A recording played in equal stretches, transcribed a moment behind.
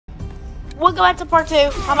We'll go back to part 2.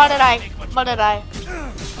 How about it? How about it?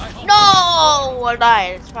 No! I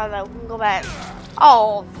died. It's fine though. We can go back.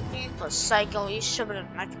 Oh, you psycho. You should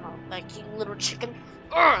have been like you little chicken.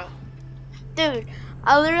 Ugh. Dude,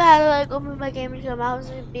 I literally had to like open my game into a mouse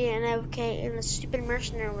and be an AFK, and the stupid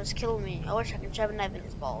mercenary was killing me. I wish I could shove a knife in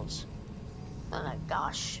his balls. Oh my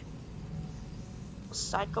gosh. A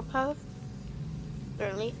psychopath?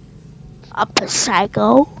 Really? A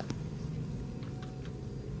psycho?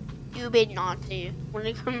 You bid not to. When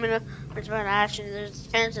they come in a response action, there's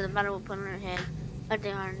a chance that the battle will put on her head. I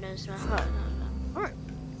think I understand. Alright.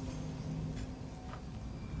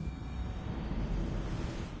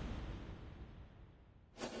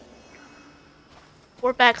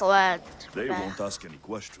 We're back, lads. They won't ask any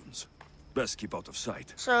questions. Best keep out of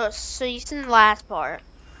sight. So you seen the last part.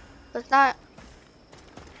 Let's not.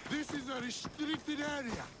 This is a restricted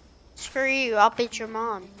area. Screw you, I'll beat your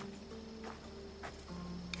mom.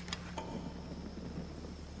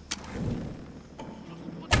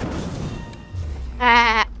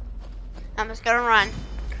 I'm just gonna run.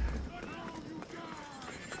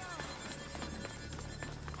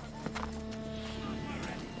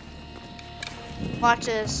 Watch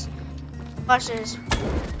this. Watch this.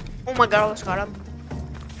 Oh my god, I almost got him.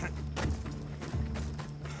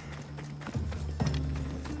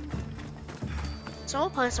 So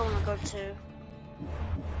what place I wanna go to?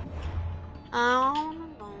 I wanna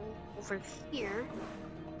go over here.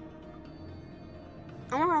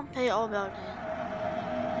 I wanna play all about it.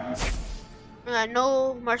 I got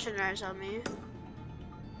no mercenaries on me.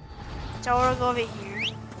 So I wanna go over here.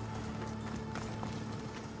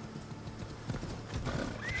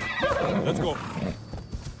 Let's go.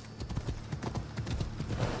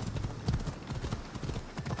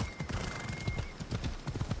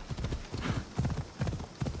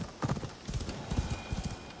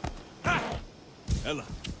 Ella.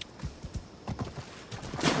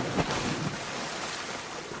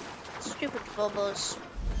 Stupid phobos.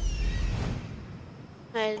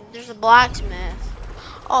 Hey, there's a blacksmith.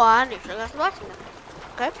 Oh, I need to go to the blacksmith.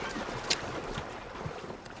 Okay.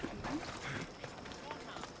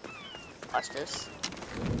 Watch this.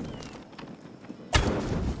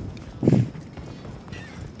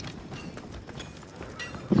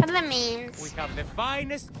 What that means? We have the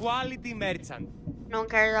finest quality merchant. No one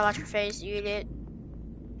cares about your face, you idiot.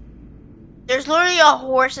 There's literally a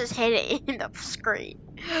horse's head in the screen.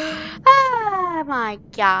 Ah, my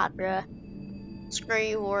god, bruh. Screw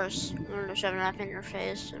you, horse. I'm gonna shove a knife in your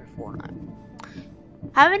face in Fortnite.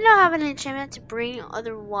 I now have an enchantment to bring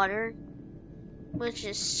other water, which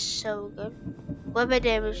is so good. Weapon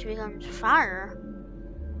damage becomes fire.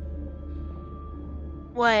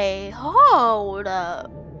 Wait, hold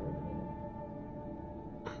up.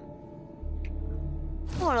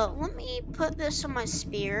 Hold up, let me put this on my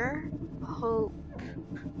spear. Hope.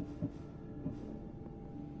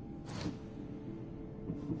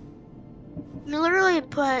 You literally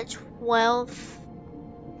put 12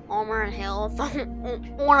 armor and health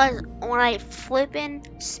on a flippin'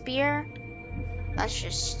 spear. That's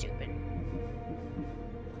just stupid.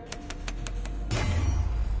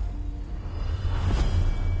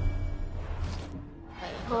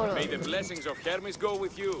 Wait, hold on. May the blessings of Hermes go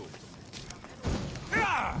with you.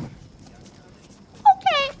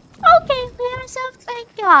 Okay, we have ourselves a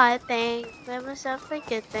good thing. We have ourselves a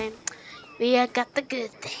good thing. We got the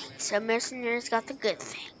good things. The mercenaries got the good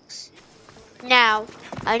things. Now,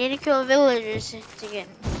 I need to kill villagers to get.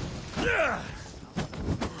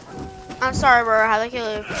 I'm sorry, bro. How to kill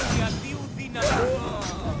you?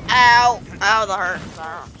 Ow! Ow, that hurt.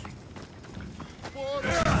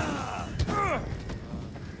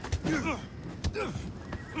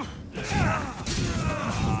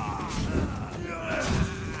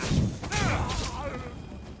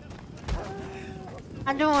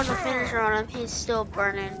 I don't want to finish on him. He's still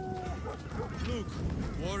burning. Look,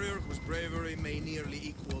 warrior whose bravery may nearly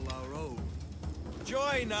equal our own.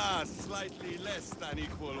 Join us, slightly less than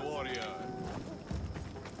equal warrior.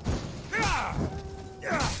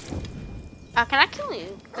 Can I kill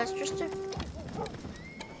you? That's just a...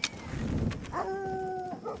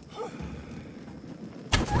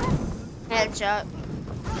 Headshot.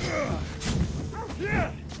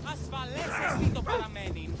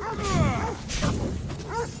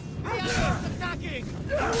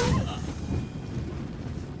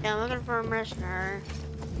 Yeah, I'm looking for a mercenary.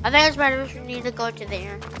 I think it's better if we need to go to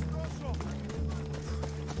there.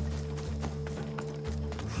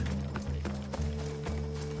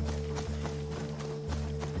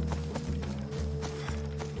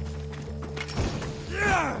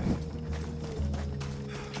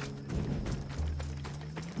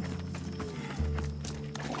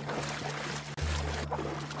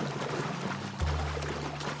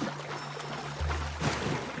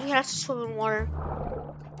 can actually swim in water.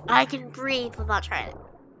 I can breathe without trying it.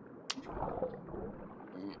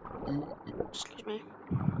 Excuse me.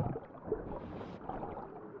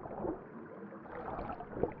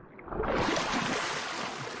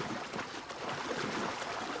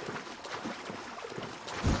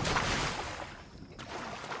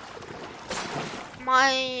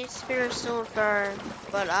 My spirit's still in fire,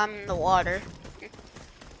 but I'm in the water.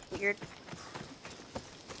 Weird.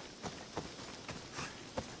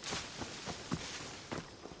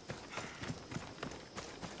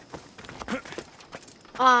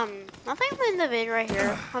 I think I'm in the video right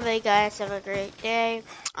here. Hope you guys have a great day.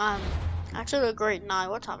 Actually a great night.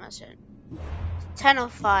 What time is it?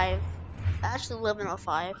 10:05. Actually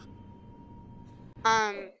 11:05.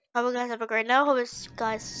 Hope you guys have a great night. Hope you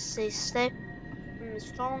guys stay safe from the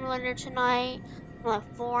storm later tonight. At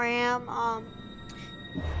 4 a.m.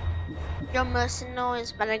 Your musty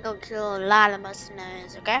noise better go kill a lot of musty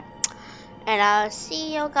noise, okay? And I'll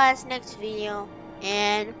see you guys next video.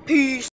 And peace.